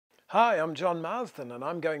Hi, I'm John Marsden and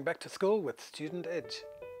I'm going back to school with Student Edge.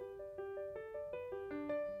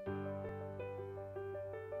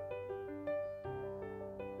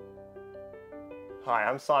 Hi,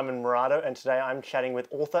 I'm Simon Murado and today I'm chatting with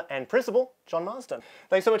author and principal John Marsden.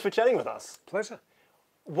 Thanks so much for chatting with us. Pleasure.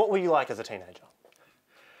 What were you like as a teenager?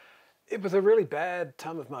 It was a really bad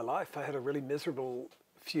time of my life. I had a really miserable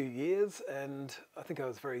few years and I think I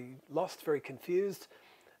was very lost, very confused.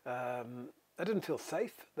 I didn't feel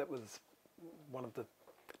safe. That was one of the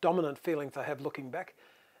dominant feelings I have looking back.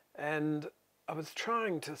 And I was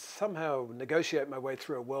trying to somehow negotiate my way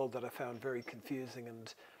through a world that I found very confusing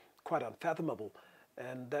and quite unfathomable.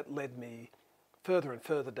 And that led me further and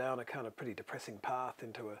further down a kind of pretty depressing path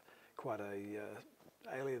into quite a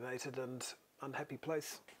alienated and unhappy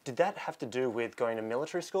place. Did that have to do with going to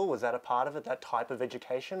military school? Was that a part of it, that type of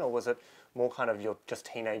education, or was it more kind of your just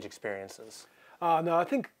teenage experiences? No, I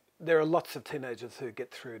think there are lots of teenagers who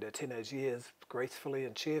get through their teenage years gracefully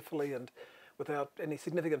and cheerfully and without any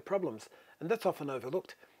significant problems. And that's often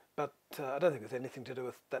overlooked. But I don't think there's anything to do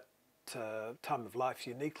with that time of life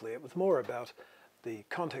uniquely. It was more about the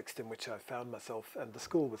context in which I found myself, and the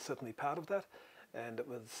school was certainly part of that. And it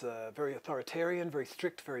was very authoritarian, very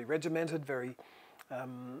strict, very regimented, very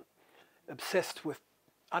obsessed with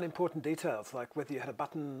unimportant details, like whether you had a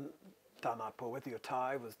button done up or whether your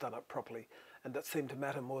tie was done up properly. And that seemed to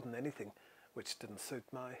matter more than anything, which didn't suit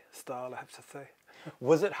my style, I have to say.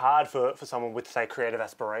 Was it hard for someone with, say, creative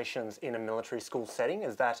aspirations in a military school setting?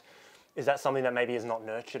 Is that something that maybe is not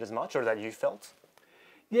nurtured as much, or that you felt?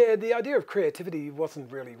 Yeah, the idea of creativity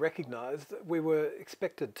wasn't really recognised. We were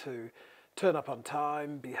expected to turn up on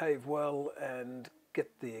time, behave well, and get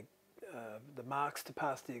the marks to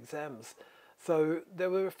pass the exams. So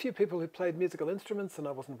there were a few people who played musical instruments, and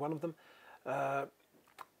I wasn't one of them.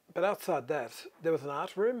 But outside that, there was an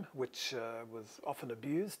art room, which was often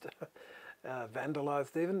abused,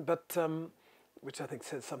 vandalised even, but which I think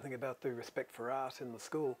says something about the respect for art in the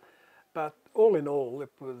school. But all in all,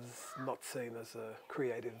 it was not seen as a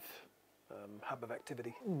creative hub of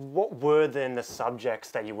activity. What were then the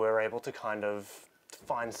subjects that you were able to kind of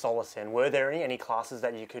find solace in? Were there any classes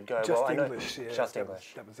that you could go, Just English, yeah. Just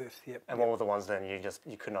English. That was it, yep. And what were the ones then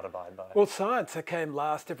you could not abide by? Well, science, I came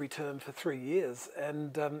last every term for 3 years,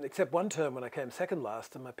 and except one term when I came second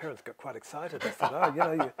last, and my parents got quite excited. They said, "Oh, you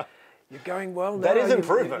know, you're going well now." That is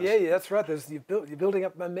improvement. Yeah, that's right. You're building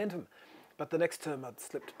up momentum. But the next term I'd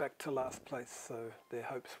slipped back to last place, so their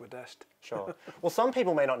hopes were dashed. Sure. Well, some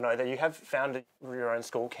people may not know that you have founded your own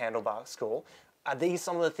school, Candlebark School. Are these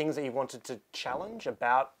some of the things that you wanted to challenge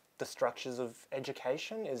about the structures of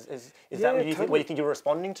education? Is that what you think you were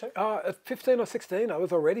responding to? At 15 or 16, I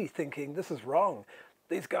was already thinking, this is wrong.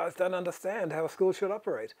 These guys don't understand how a school should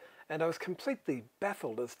operate. And I was completely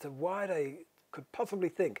baffled as to why they could possibly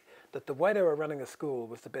think that the way they were running a school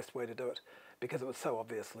was the best way to do it, because it was so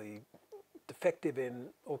obviously defective in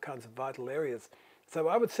all kinds of vital areas. So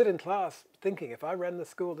I would sit in class thinking, if I ran the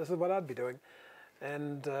school, this is what I'd be doing.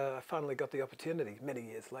 And I finally got the opportunity many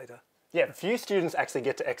years later. Yeah, few students actually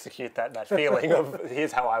get to execute that feeling of,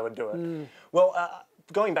 here's how I would do it. Well,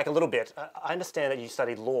 going back a little bit, I understand that you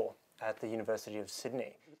studied law at the University of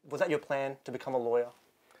Sydney. Was that your plan, to become a lawyer?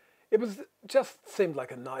 It just seemed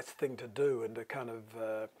like a nice thing to do, and a kind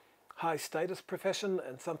of high status profession,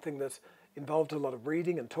 and something that involved a lot of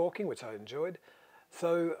reading and talking, which I enjoyed.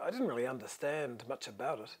 So I didn't really understand much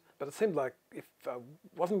about it, but it seemed like if I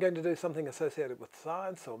wasn't going to do something associated with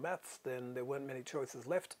science or maths, then there weren't many choices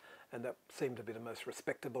left, and that seemed to be the most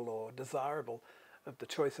respectable or desirable of the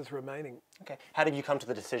choices remaining. Okay. How did you come to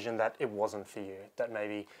the decision that it wasn't for you, that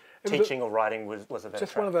maybe teaching or writing was a better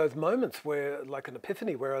Just one of those moments where, like an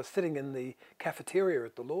epiphany, where I was sitting in the cafeteria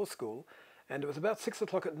at the law school, and it was about 6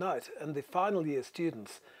 o'clock at night, and the final year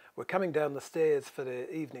students were coming down the stairs for their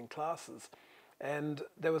evening classes, and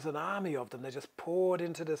there was an army of them. They just poured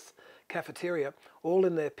into this cafeteria, all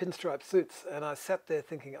in their pinstripe suits, and I sat there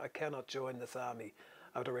thinking, I cannot join this army.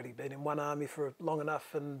 I'd already been in one army for long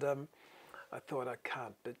enough, and I thought, I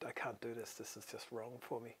can't do this. This is just wrong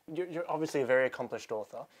for me. You're obviously a very accomplished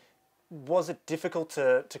author. Was it difficult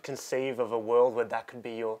to conceive of a world where that could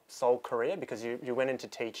be your sole career, because you went into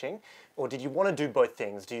teaching, or did you want to do both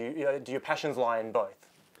things? Do your passions lie in both?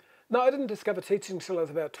 No, I didn't discover teaching until I was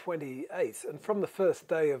about 28, and from the first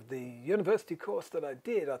day of the university course that I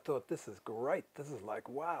did, I thought, this is great. This is like,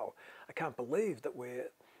 wow, I can't believe that we're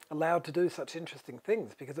allowed to do such interesting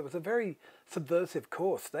things, because it was a very subversive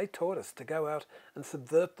course. They taught us to go out and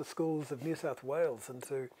subvert the schools of New South Wales and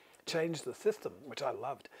to change the system, which I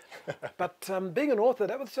loved. But being an author,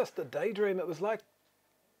 that was just a daydream. It was like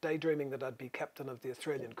daydreaming that I'd be captain of the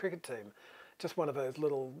Australian cricket team. just one of those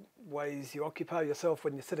little ways you occupy yourself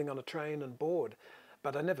when you're sitting on a train and bored.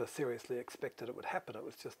 But I never seriously expected it would happen. It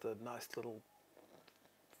was just a nice little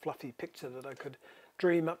fluffy picture that I could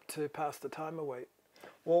dream up to pass the time away.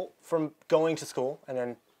 Well, from going to school and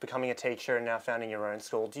then becoming a teacher and now founding your own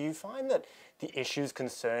school, do you find that the issues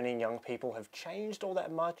concerning young people have changed all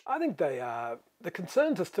that much? I think they are. The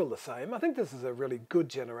concerns are still the same. I think this is a really good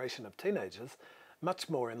generation of teenagers, much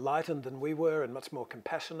more enlightened than we were and much more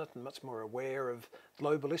compassionate and much more aware of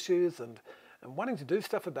global issues and wanting to do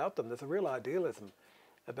stuff about them. There's a real idealism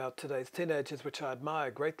about today's teenagers, which I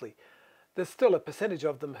admire greatly. There's still a percentage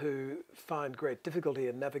of them who find great difficulty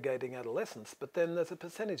in navigating adolescence, but then there's a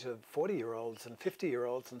percentage of 40-year-olds and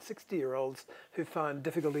 50-year-olds and 60-year-olds who find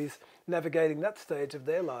difficulties navigating that stage of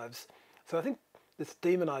their lives. So I think this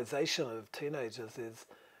demonization of teenagers is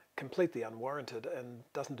completely unwarranted and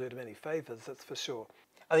doesn't do them any favours, that's for sure.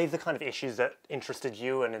 Are these the kind of issues that interested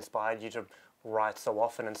you and inspired you to write so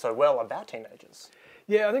often and so well about teenagers?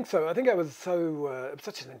 Yeah, I think so. I think it was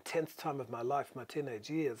such an intense time of my life, my teenage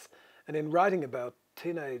years. And in writing about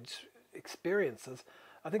teenage experiences,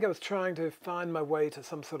 I think I was trying to find my way to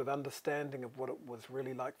some sort of understanding of what it was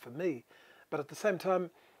really like for me. But at the same time,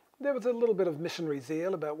 there was a little bit of missionary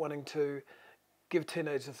zeal about wanting to give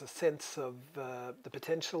teenagers a sense of the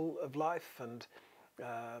potential of life and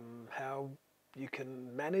how you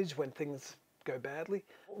can manage when things go badly.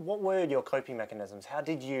 What were your coping mechanisms? How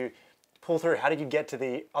did you pull through? How did you get to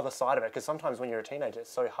the other side of it? Because sometimes when you're a teenager,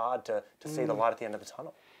 it's so hard to see the light at the end of the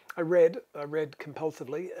tunnel. I read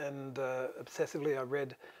compulsively and obsessively. I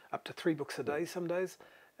read up to 3 books a day some days,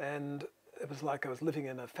 and it was like I was living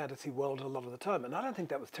in a fantasy world a lot of the time. And I don't think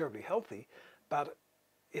that was terribly healthy, but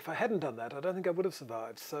if I hadn't done that, I don't think I would have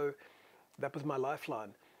survived. So that was my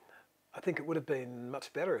lifeline. I think it would have been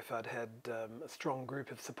much better if I'd had a strong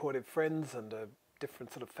group of supportive friends and a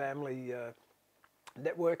different sort of family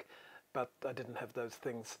network, but I didn't have those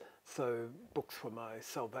things, so books were my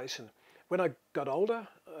salvation. When I got older,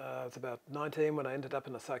 I was about 19 when I ended up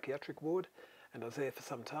in a psychiatric ward, and I was there for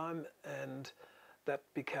some time, and that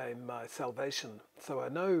became my salvation. So I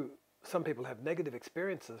know some people have negative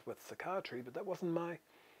experiences with psychiatry, but that wasn't my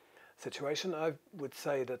situation. I would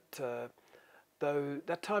say that though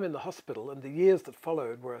that time in the hospital and the years that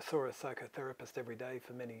followed, where I saw a psychotherapist every day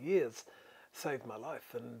for many years, saved my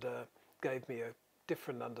life and gave me a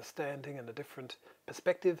different understanding and a different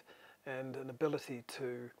perspective and an ability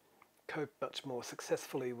to cope much more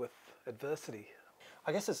successfully with adversity.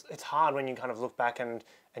 I guess it's hard when you kind of look back and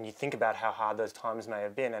you think about how hard those times may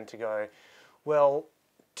have been and to go, well,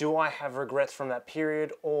 do I have regrets from that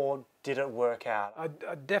period or did it work out?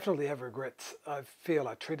 I definitely have regrets. I feel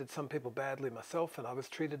I treated some people badly myself and I was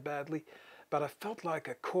treated badly, but I felt like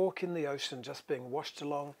a cork in the ocean just being washed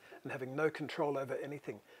along and having no control over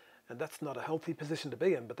anything. And that's not a healthy position to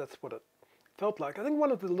be in, but that's what it felt like. I think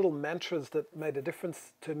one of the little mantras that made a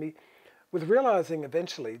difference to me was realizing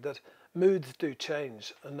eventually that moods do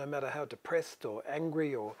change, and no matter how depressed or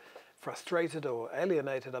angry or frustrated or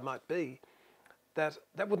alienated I might be, that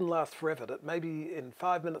wouldn't last forever. That maybe in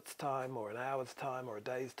 5 minutes' time or an hour's time or a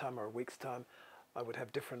day's time or a week's time, I would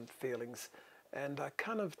have different feelings. And I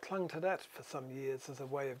kind of clung to that for some years as a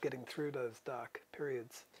way of getting through those dark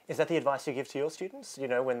periods. Is that the advice you give to your students? You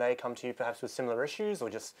know, when they come to you perhaps with similar issues or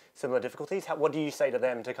just similar difficulties, what do you say to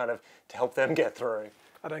them to help them get through?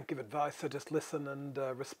 I don't give advice, I just listen and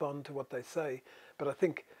respond to what they say. But I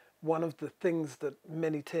think one of the things that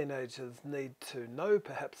many teenagers need to know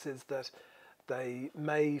perhaps is that they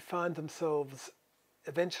may find themselves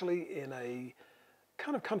eventually in a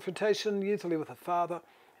kind of confrontation, usually with a father,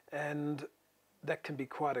 and that can be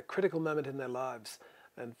quite a critical moment in their lives.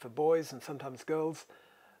 And for boys and sometimes girls,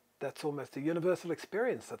 that's almost a universal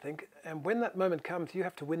experience, I think. And when that moment comes, you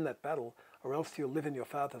have to win that battle, or else you'll live in your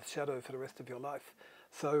father's shadow for the rest of your life.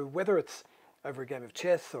 So whether it's over a game of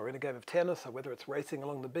chess or in a game of tennis, or whether it's racing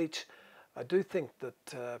along the beach, I do think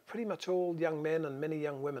that pretty much all young men and many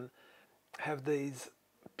young women have these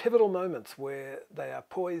pivotal moments where they are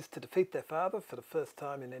poised to defeat their father for the first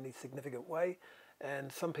time in any significant way.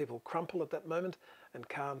 And some people crumple at that moment and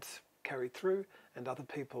can't carry through, and other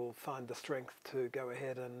people find the strength to go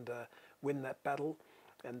ahead and win that battle,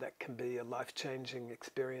 and that can be a life-changing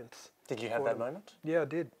experience. Did you have that moment? Yeah, I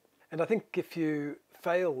did. And I think if you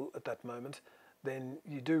fail at that moment, then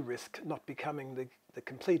you do risk not becoming the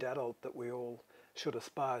complete adult that we all should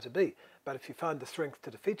aspire to be. But if you find the strength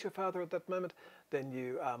to defeat your father at that moment, then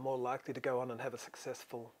you are more likely to go on and have a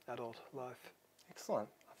successful adult life. Excellent.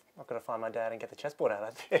 I've got to find my dad and get the chessboard out. I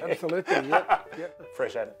think. Absolutely, yep.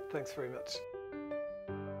 Appreciate it. Thanks very much.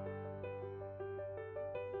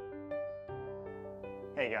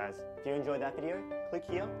 Hey, guys, if you enjoyed that video, click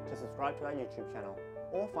here to subscribe to our YouTube channel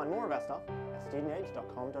or find more of our stuff at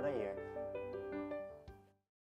studentedge.com.au.